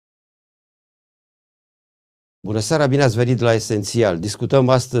Bună seara, bine ați venit la Esențial. Discutăm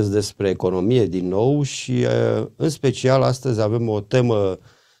astăzi despre economie din nou și în special astăzi avem o temă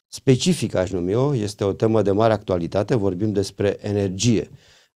specifică, aș numi eu, este o temă de mare actualitate, vorbim despre energie.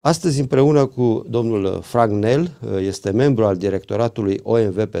 Astăzi împreună cu domnul Frank Neele, este membru al Directoratului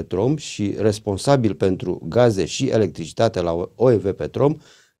OMV Petrom și responsabil pentru gaze și electricitate la OMV Petrom.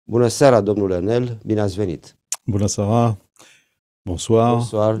 Bună seara, domnule Neele, bine ați venit. Bună seara, bonsoir.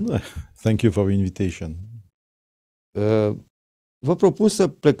 Bonsoir. Thank you for the invitation. Vă propun să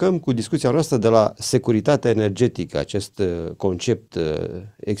plecăm cu discuția noastră de la securitatea energetică, acest concept.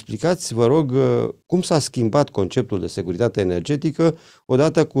 Explicați, vă rog, cum s-a schimbat conceptul de securitate energetică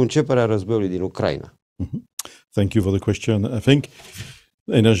odată cu începerea războiului din Ucraina? Thank you for the question. I think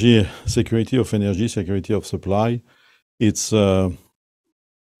security of supply, it's a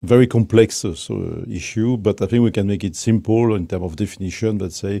very complex issue, but I think we can make it simple in terms of definition.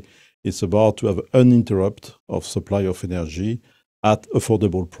 Let's say it's about to have uninterrupted of supply of energy at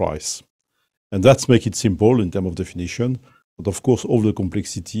affordable price. And that's make it simple in terms of definition. But of course, all the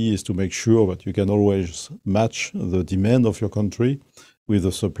complexity is to make sure that you can always match the demand of your country with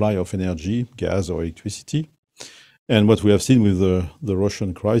the supply of energy, gas or electricity. And what we have seen with the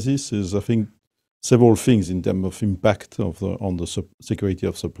Russian crisis is, I think, several things in terms of impact on the security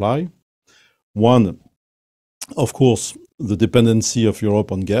of supply. One, of course, the dependency of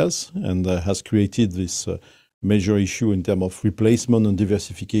Europe on gas, and has created this major issue in terms of replacement and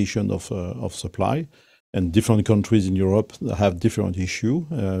diversification of supply. And different countries in Europe have different issue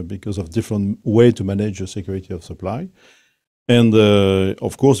because of different way to manage the security of supply. And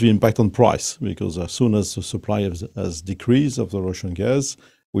of course, the impact on price, because as soon as the supply has decreased of the Russian gas,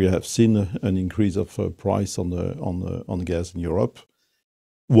 we have seen an increase of price on gas in Europe.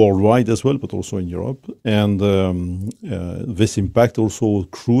 Worldwide as well, but also in Europe. And this impact also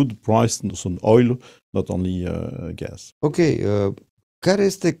crude price on oil, not only gas. Ok. Care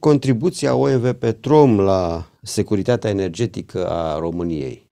este contribuția OMV Petrom la securitatea energetică a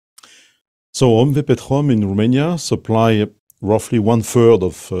României? So OMV Petrom in Romania supply roughly 1/3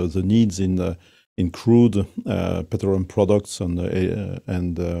 of the needs in crude petroleum products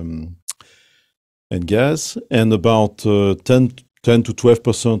and gas, and about 10 to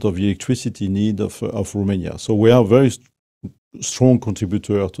 12% of the electricity need of Romania. So we are a very strong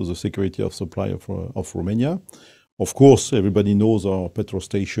contributor to the security of supply of Romania. Of course, everybody knows our petrol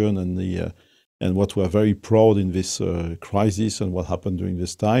station and what we are very proud in this crisis and what happened during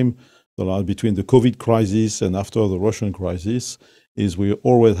this time. Between the COVID crisis and after the Russian crisis, is we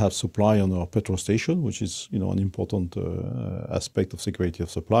always have supply on our petrol station, which is an important aspect of security of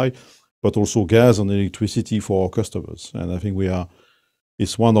supply, but also gas and electricity for our customers. And I think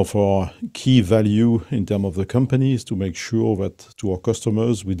it's one of our key value in terms of the company is to make sure that to our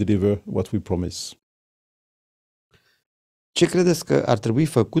customers we deliver what we promise. Ce credeți că ar trebui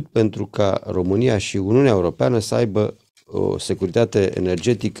făcut pentru ca România și Uniunea Europeană să aibă o securitate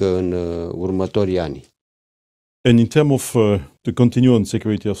energetică în următorii ani? And in terms of to continue on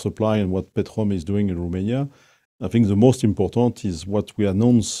security of supply and what Petrom is doing in Romania, I think the most important is what we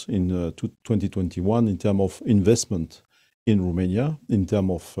announced in 2021 in terms of investment in Romania, in terms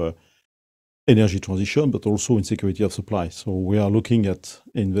of energy transition, but also in security of supply. So we are looking at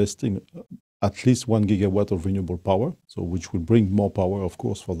investing at least 1 gigawatt of renewable power, so which will bring more power, of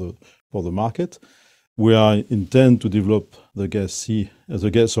course, for the market. We are intend to develop the gas in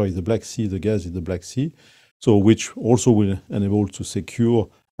the Black Sea, so which also will enable to secure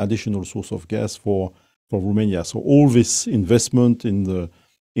additional source of gas for Romania. So all this investment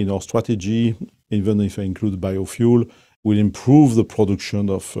in our strategy, even if I include biofuel, will improve the production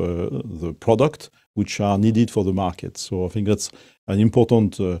of the product which are needed for the market. So I think that's an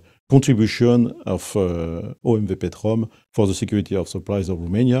important contribution of OMV Petrom for the security of supplies of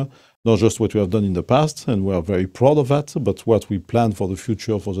Romania. Not just what we have done in the past, and we are very proud of that, but what we plan for the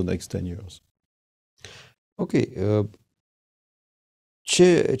future for the next 10 years. Ok.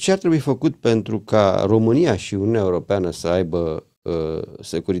 Ce ar trebui făcut pentru ca România și Uniunea Europeană să aibă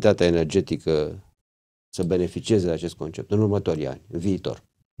securitatea energetică, să beneficieze de acest concept în următorii ani, în viitor?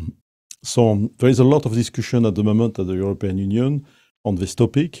 So there is a lot of discussion at the moment at the European Union on this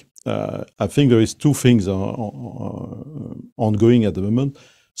topic. I think there is two things ongoing at the moment.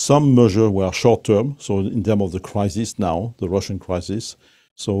 Some measures were short term, so in terms of the crisis now, the Russian crisis.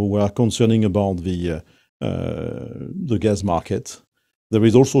 So we are concerning about the gas market. There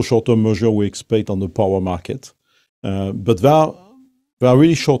is also short-term measure we expect on the power market, but they are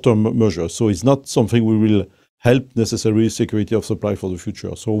really short-term measures. So it's not something we will help necessarily security of supply for the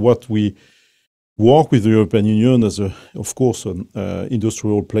future. So what we work with the European Union as, of course,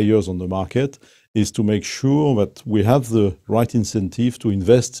 industrial players on the market is to make sure that we have the right incentive to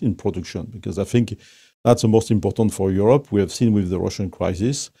invest in production, because I think that's the most important for Europe. We have seen with the Russian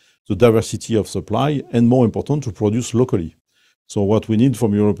crisis, the diversity of supply, and more important, to produce locally. So what we need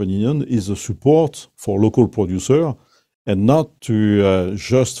from European Union is the support for local producer, and not to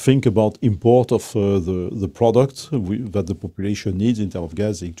just think about import of the product that the population needs in terms of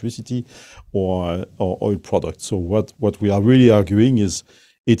gas, electricity, or oil products. So what we are really arguing is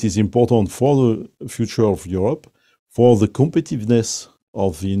it is important for the future of Europe, for the competitiveness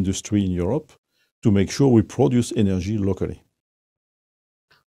of the industry in Europe, to make sure we produce energy locally.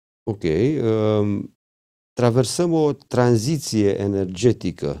 Ok. Traversăm o tranziție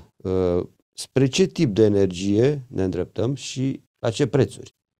energetică. Spre ce tip de energie ne îndreptăm și la ce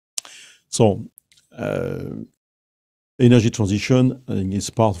prețuri? So, energy transition is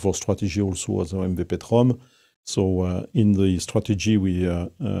part of our strategy also as OMV Petrom. So, in the strategy we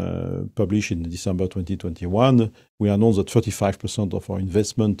published in December 2021, we announced that 35% of our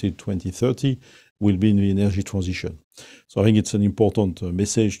investment in 2030 will be in the energy transition. So I think it's an important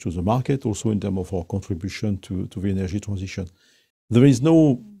message to the market, also in terms of our contribution to the energy transition. There is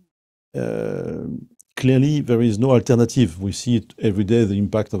no clearly, there is no alternative. We see it every day, the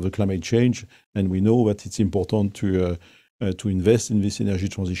impact of the climate change, and we know that it's important to invest in this energy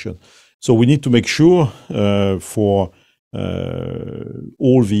transition. So we need to make sure for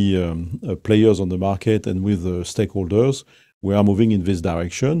all the players on the market and with the stakeholders, we are moving in this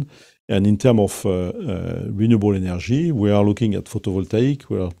direction. And in terms of renewable energy, we are looking at photovoltaic,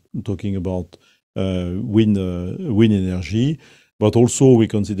 we are talking about wind energy, but also we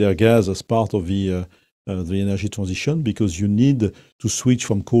consider gas as part of the energy transition, because you need to switch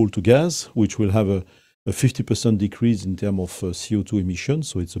from coal to gas, which will have a 50% decrease in terms of CO2 emissions.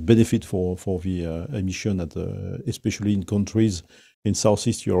 So it's a benefit for the emission, especially in countries in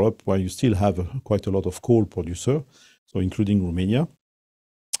Southeast Europe, where you still have quite a lot of coal producer, so including Romania.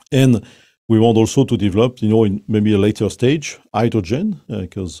 And we want also to develop, in maybe a later stage, hydrogen,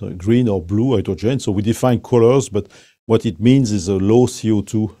 because green or blue hydrogen. So we define colors, but what it means is a low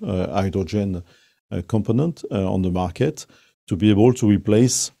CO2 hydrogen component on the market, to be able to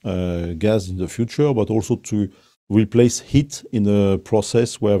replace gas in the future, but also to replace heat in a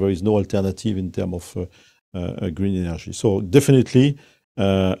process where there is no alternative in terms of green energy. So definitely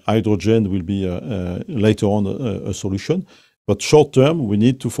hydrogen will be later on a solution. But short term, we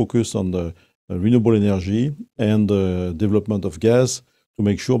need to focus on the renewable energy and the development of gas to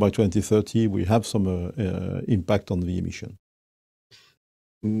make sure by 2030 we have some impact on the emission.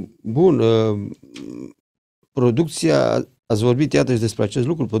 Bun. Producția, ați vorbit iată și despre acest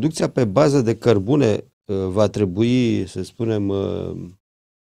lucru, producția pe bază de cărbune va trebui, să spunem,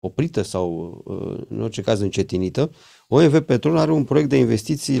 oprită sau în orice caz încetinită. OMV Petrom are un proiect de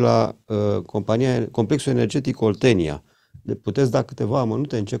investiții la complexul energetic Oltenia. Puteți da câteva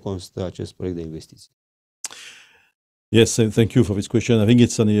amănunte în ce constă acest proiect de investiții? Yes, thank you for this question. I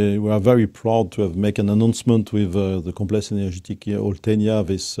think we are very proud to have made an announcement with the complex energetic Oltenia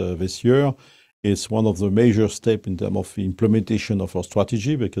this year. It's one of the major steps in terms of the implementation of our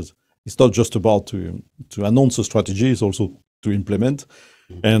strategy, because it's not just about to announce a strategy, it's also to implement.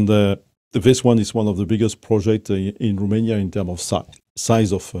 And this one is one of the biggest projects in Romania in terms of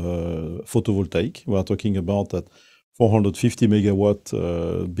size of photovoltaic. We are talking about that 450 megawatt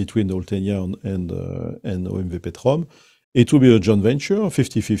between Oltenia and OMV Petrom. It will be a joint venture,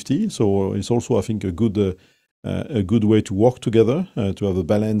 50-50. So it's also, I think, a good way to work together, to have a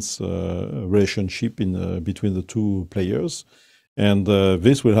balanced relationship between the two players. And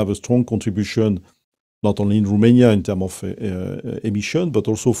this will have a strong contribution, not only in Romania in terms of emission, but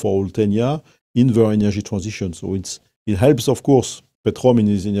also for Oltenia in their energy transition. So it helps, of course, Petrom in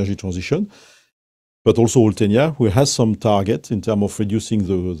his energy transition, but also Oltenia, who has some target in terms of reducing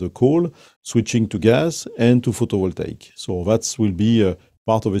the coal, switching to gas and to photovoltaic. So that will be a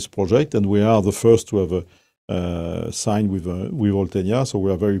part of this project, and we are the first to have signed with Oltenia. So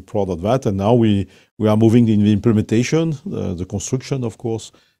we are very proud of that. And now we are moving in the implementation, the construction, of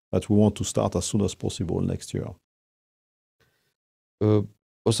course, that we want to start as soon as possible next year.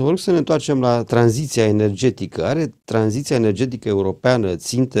 O să vă rog să ne întoarcem la tranziția energetică. Are tranziția energetică europeană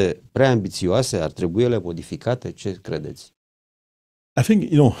ținte prea ambițioase? Ar trebui ele modificate? Ce credeți? I think,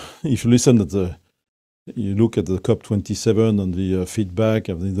 if you listen you look at the COP27 and the feedback,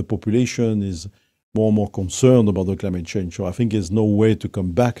 I think the population is more and more concerned about the climate change. So I think there's no way to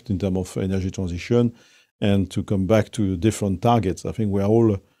come back in terms of energy transition and to come back to different targets. I think we are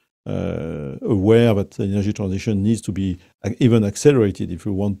all aware that the energy transition needs to be even accelerated if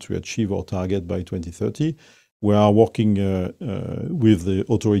we want to achieve our target by 2030. We are working with the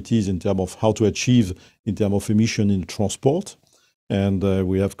authorities in terms of how to achieve in terms of emission in transport. And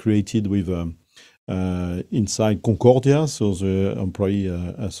we have created with inside Concordia, so the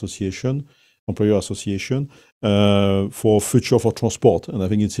employer association, for future for transport. And I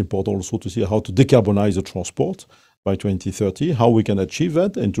think it's important also to see how to decarbonize the transport by 2030, how we can achieve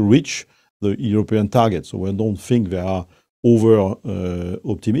that and to reach the European target. So we don't think they are over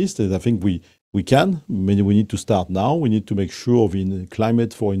optimistic. I think we can. Maybe we need to start now. We need to make sure the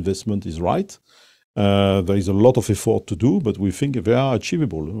climate for investment is right. There is a lot of effort to do, but we think they are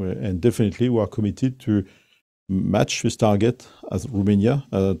achievable. And definitely we are committed to match this target as Romania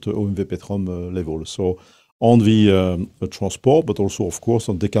at OMV Petrom level. So on the transport, but also, of course,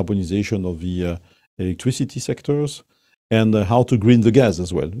 on decarbonization of the electricity sectors, and how to green the gas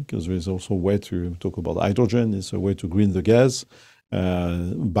as well, because there is also a way to talk about hydrogen, it's a way to green the gas,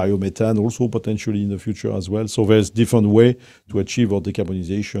 biomethane also potentially in the future as well. So there's different way to achieve our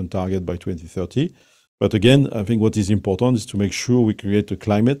decarbonization target by 2030. But again, I think what is important is to make sure we create a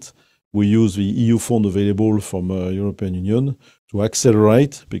climate. We use the EU fund available from European Union to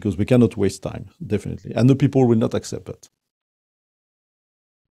accelerate, because we cannot waste time, definitely. And the people will not accept that.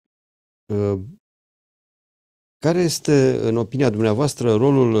 Care este, în opinia dumneavoastră,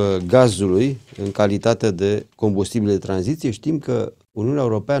 rolul gazului în calitate de combustibil de tranziție? Știm că Uniunea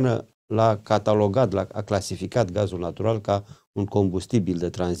Europeană l-a catalogat, a clasificat gazul natural ca un combustibil de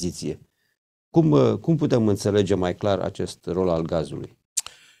tranziție. Cum putem înțelege mai clar acest rol al gazului?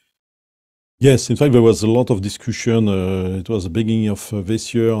 Yes, in fact, there was a lot of discussion. It was the beginning of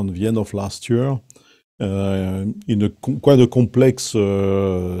this year and the end of last year. In quite a complex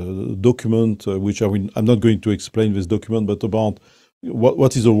document, which I'm not going to explain this document, but about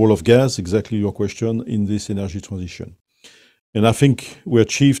what is the role of gas, exactly your question, in this energy transition. And I think we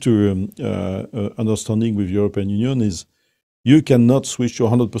achieved to understanding with the European Union is you cannot switch to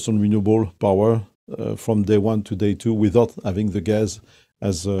 100% renewable power from day one to day two without having the gas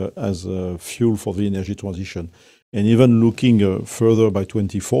as a fuel for the energy transition. And even looking further by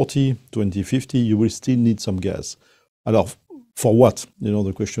 2040, 2050, you will still need some gas. Alors, for what?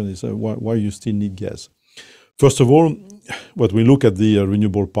 The question is why you still need gas? First of all, when we look at the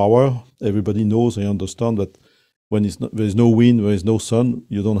renewable power, everybody knows, I understand that when there is no wind, there is no sun,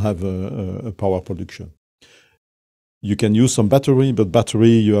 you don't have a power production. You can use some battery, but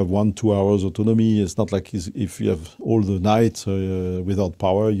battery, you have 1-2 hours autonomy. It's not like if you have all the night without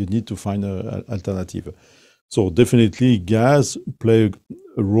power, you need to find an alternative. So definitely gas play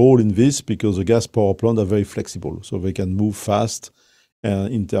a role in this, because the gas power plants are very flexible. So they can move fast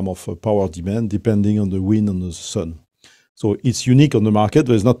in terms of power demand, depending on the wind and the sun. So it's unique on the market.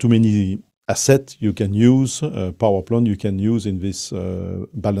 There's not too many assets you can use, power plant you can use in this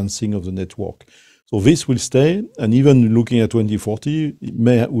balancing of the network. So this will stay, and even looking at 2040,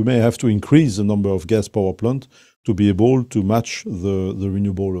 we may have to increase the number of gas power plants to be able to match the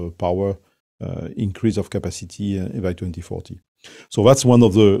renewable power increase of capacity by 2040. So that's one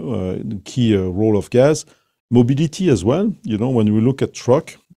of the key role of gas. Mobility as well. When we look at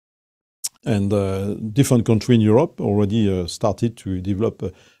truck, and different countries in Europe already started to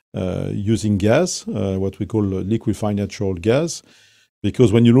develop using gas, what we call liquefied natural gas.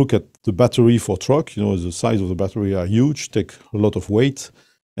 Because when you look at the battery for truck, the size of the battery are huge, take a lot of weight,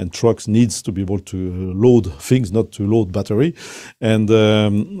 and trucks needs to be able to load things, not to load battery, and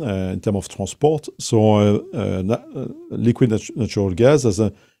in terms of transport. So liquid natural gas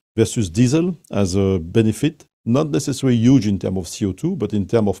versus diesel as a benefit, not necessarily huge in terms of CO2, but in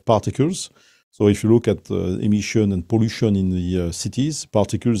terms of particles. So if you look at emission and pollution in the cities,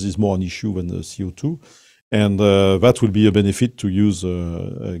 particles is more an issue than the CO2. And that will be a benefit to use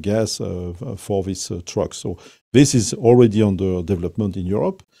gas for this truck. So this is already under development in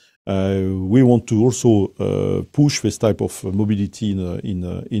Europe. We want to also push this type of mobility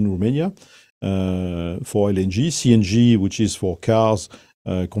in Romania for LNG. CNG, which is for cars,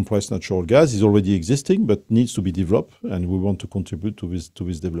 compressed natural gas, is already existing, but needs to be developed, and we want to contribute to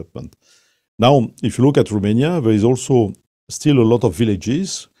this development. Now, if you look at Romania, there is also still a lot of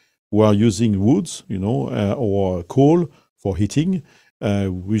villages who are using woods, or coal for heating,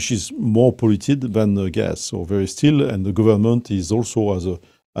 which is more polluted than gas. So there is still, and the government is also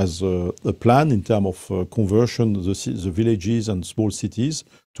as a plan in terms of conversion the villages and small cities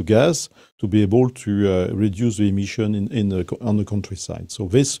to gas to be able to reduce the emission on the countryside. So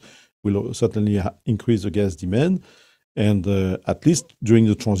this will certainly increase the gas demand, and at least during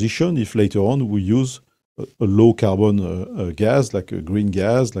the transition, if later on we use a low carbon gas, like a green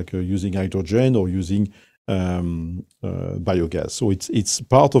gas, like using hydrogen or using biogas. So it's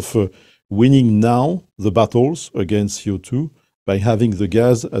part of winning now the battles against CO2 by having the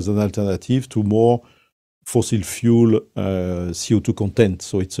gas as an alternative to more fossil fuel CO2 content.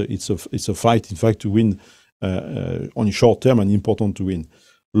 So it's a fight, in fact, to win on short term, and important to win.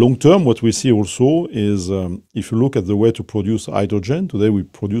 Long term, what we see also is if you look at the way to produce hydrogen, today we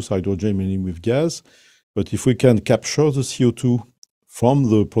produce hydrogen mainly with gas, but if we can capture the CO2 from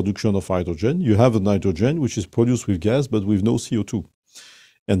the production of hydrogen, you have a hydrogen which is produced with gas but with no CO2.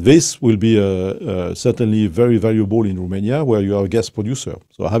 And this will be certainly very valuable in Romania, where you are a gas producer.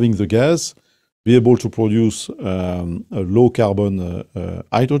 So having the gas, be able to produce a low carbon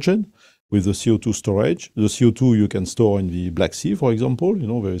hydrogen with the CO2 storage. The CO2 you can store in the Black Sea, for example.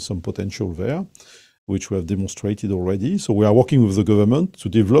 There is some potential there, which we have demonstrated already. So we are working with the government to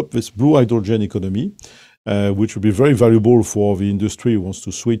develop this blue hydrogen economy, which will be very valuable for the industry who wants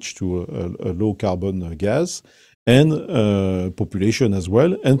to switch to a low carbon gas, and population as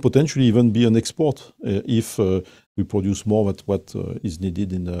well, and potentially even be an export if we produce more than what is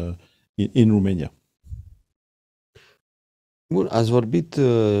needed in Romania. Bun, ați vorbit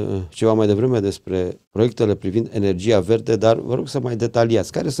ceva mai devreme despre proiectele privind energia verde, dar vă rog să mai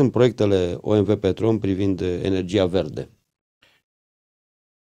detaliați. Care sunt proiectele OMV Petrom privind energia verde?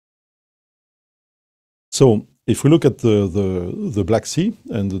 So, if we look at the Black Sea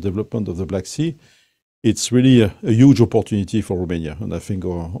and the development of the Black Sea, it's really a huge opportunity for Romania. And I think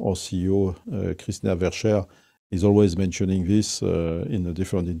our CEO, Cristina Vercher, is always mentioning this in a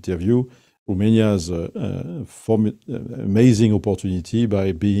different interview. Romania has an amazing opportunity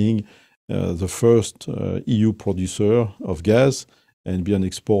by being the first EU producer of gas, and be an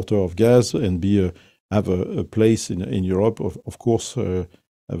exporter of gas, and have a place in Europe, of course,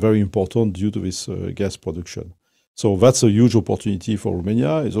 very important due to this gas production. So that's a huge opportunity for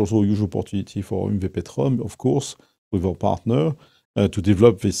Romania. It's also a huge opportunity for OMV Petrom, of course, with our partner, to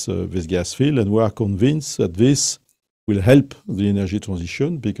develop this gas field. And we are convinced that this will help the energy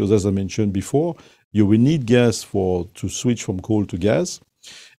transition, because, as I mentioned before, you will need gas to switch from coal to gas,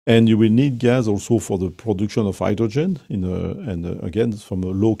 and you will need gas also for the production of hydrogen, again from a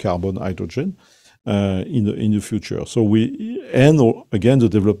low carbon hydrogen in the future. So again the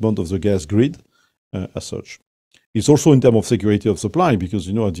development of the gas grid as such. It's also in terms of security of supply, because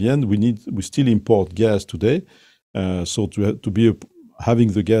at the end we still import gas today. So to be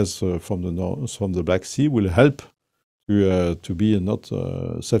having the gas from the Black Sea will help to be not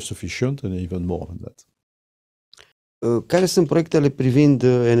self-sufficient, and even more than that. Care sunt proiectele privind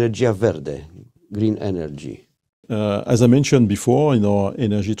energia verde, green energy? As I mentioned before, in our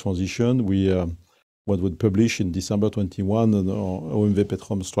energy transition, what we published in December 21 in our OMV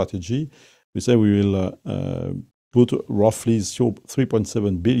Petrom strategy, we say we will put roughly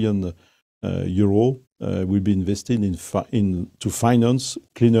 3.7 billion euro will be invested to finance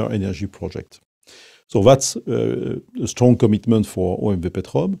cleaner energy projects. So that's a strong commitment for OMV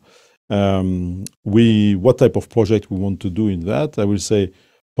Petrom. What type of project we want to do in that? I will say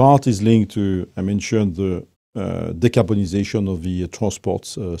part is linked to, I mentioned, the decarbonization of the transport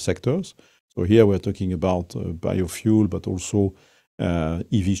sectors. So here we're talking about biofuel, but also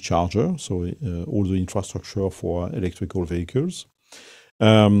EV charger, so all the infrastructure for electrical vehicles.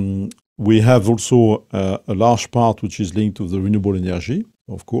 We have also a large part which is linked to the renewable energy,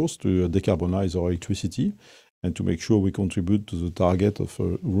 of course, to decarbonize our electricity and to make sure we contribute to the target of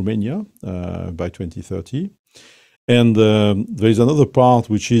Romania by 2030. And there is another part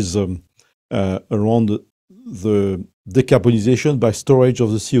which is around the decarbonization by storage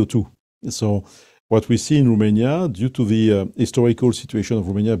of the CO2. So what we see in Romania, due to the historical situation of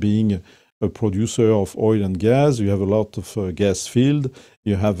Romania being a producer of oil and gas, you have a lot of gas field,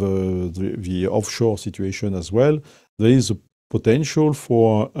 you have the offshore situation as well. There is a potential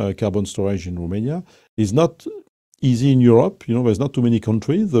for carbon storage in Romania. It's not easy in Europe. There's not too many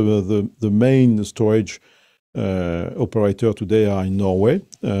countries. The main storage operator today are in Norway,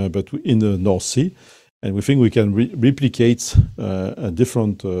 but in the North Sea. And we think we can replicate a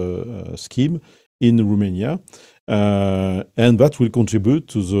different scheme in Romania. And that will contribute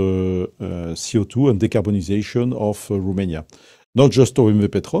to the CO2 and decarbonization of Romania. Not just OMV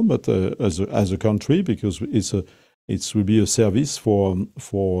Petrom, but as a country, because it will be a service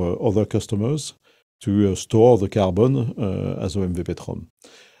for other customers to store the carbon as OMV Petrom.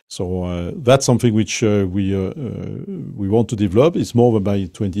 So that's something which we want to develop. It's more than by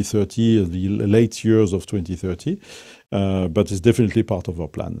 2030, the late years of 2030, but it's definitely part of our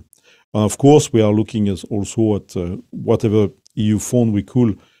plan. And of course, we are looking also at whatever EU fund we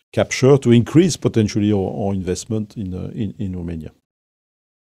could capture to increase potentially our investment in Romania.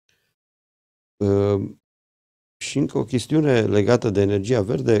 Și încă o chestiune legată de energia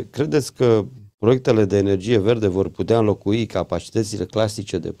verde. Credeți că proiectele de energie verde vor putea înlocui capacitățile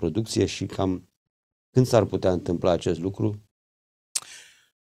clasice de producție și cam când s-ar putea întâmpla acest lucru?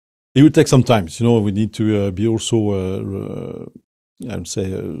 It will take some time. We need to be also, I would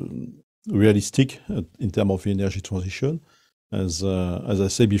say, realistic in terms of energy transition. As I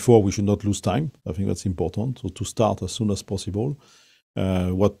said before, we should not lose time. I think that's important. So to start as soon as possible.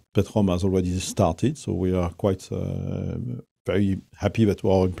 What Petrom has already started. So we are quite very happy that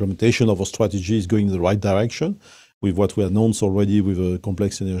our implementation of our strategy is going in the right direction with what we announced already with a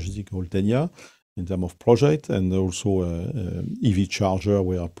complex energetică Oltenia in terms of project, and also EV charger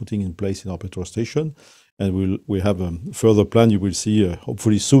we are putting in place in our petrol station. And we have a further plan. You will see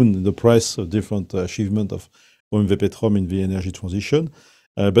hopefully soon in the press a different achievement of OMV Petrom in the energy transition.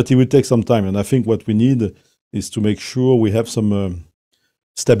 But it will take some time. And I think what we need is to make sure we have some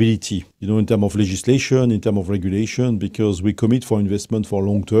stability, in terms of legislation, in terms of regulation, because we commit for investment for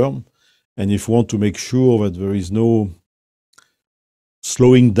long term. And if we want to make sure that there is no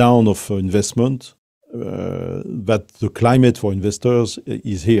slowing down of investment, that the climate for investors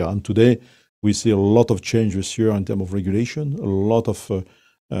is here. And today we see a lot of change this year in terms of regulation, a lot of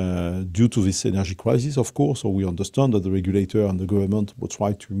due to this energy crisis, of course. So we understand that the regulator and the government will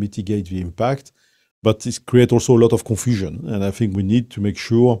try to mitigate the impact, but it creates also a lot of confusion. And I think we need to make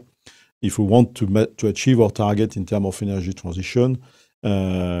sure, if we want to achieve our target in terms of energy transition,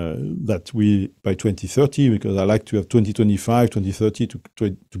 that we, by 2030, because I like to have 2025, 2030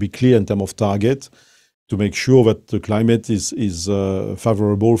 to be clear in terms of target, to make sure that the climate is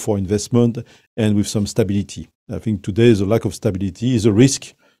favorable for investment and with some stability. I think today the lack of stability is a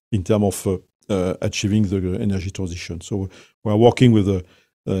risk in terms of achieving the energy transition. So we are working with the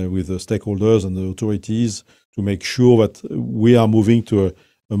stakeholders and the authorities to make sure that we are moving to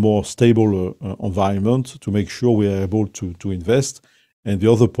a more stable environment, to make sure we are able to invest. And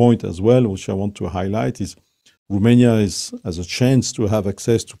the other point as well, which I want to highlight, is Romania has a chance to have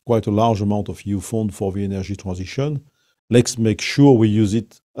access to quite a large amount of EU fund for the energy transition. Let's make sure we use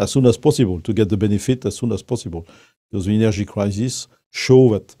it as soon as possible to get the benefit as soon as possible. Because the energy crisis show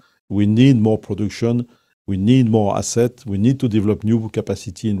that we need more production, we need more asset, we need to develop new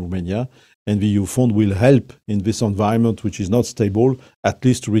capacity in Romania, and the EU fund will help in this environment which is not stable, at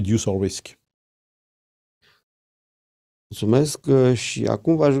least to reduce our risk. Mulțumesc și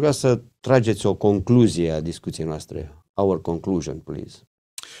acum v-aș ruga să trageți o concluzie a discuției noastre. Our conclusion, please.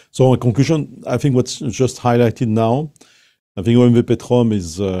 So in conclusion, I think what's just highlighted now, I think OMV Petrom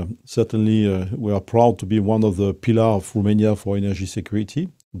is certainly, we are proud to be one of the pillars of Romania for energy security,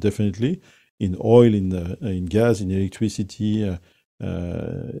 definitely, in oil, in gas, in electricity.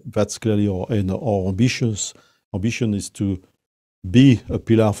 That's clearly our ambition is to be a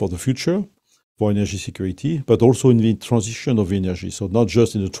pillar for the future, for energy security, but also in the transition of energy. So not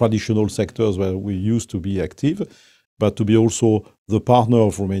just in the traditional sectors where we used to be active, but to be also the partner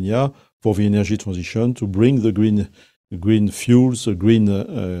of Romania for the energy transition, to bring the green fuels, green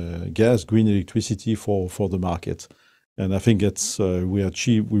gas, green electricity for the market. And I think it's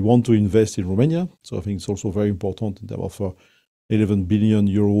we want to invest in Romania. So I think it's also very important in terms of 11 billion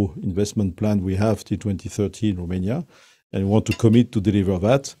euro investment plan we have till 2030 in Romania. And we want to commit to deliver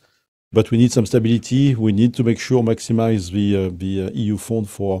that. But we need some stability. We need to make sure maximize the EU fund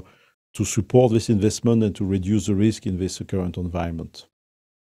to support this investment and to reduce the risk in this current environment.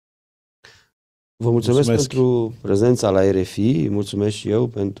 Vă mulțumesc pentru prezența la RFI, mulțumesc și eu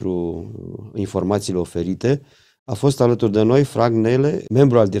pentru informațiile oferite. A fost alături de noi Frank Neele,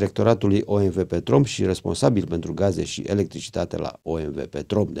 membru al Directoratului OMV Petrom și responsabil pentru gaze și electricitate la OMV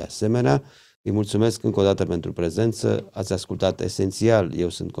Petrom de asemenea. Îi mulțumesc încă o dată pentru prezență. Ați ascultat Esențial. Eu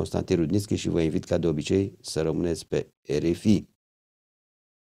sunt Constantin Rudnițchi și vă invit ca de obicei să rămâneți pe RFI.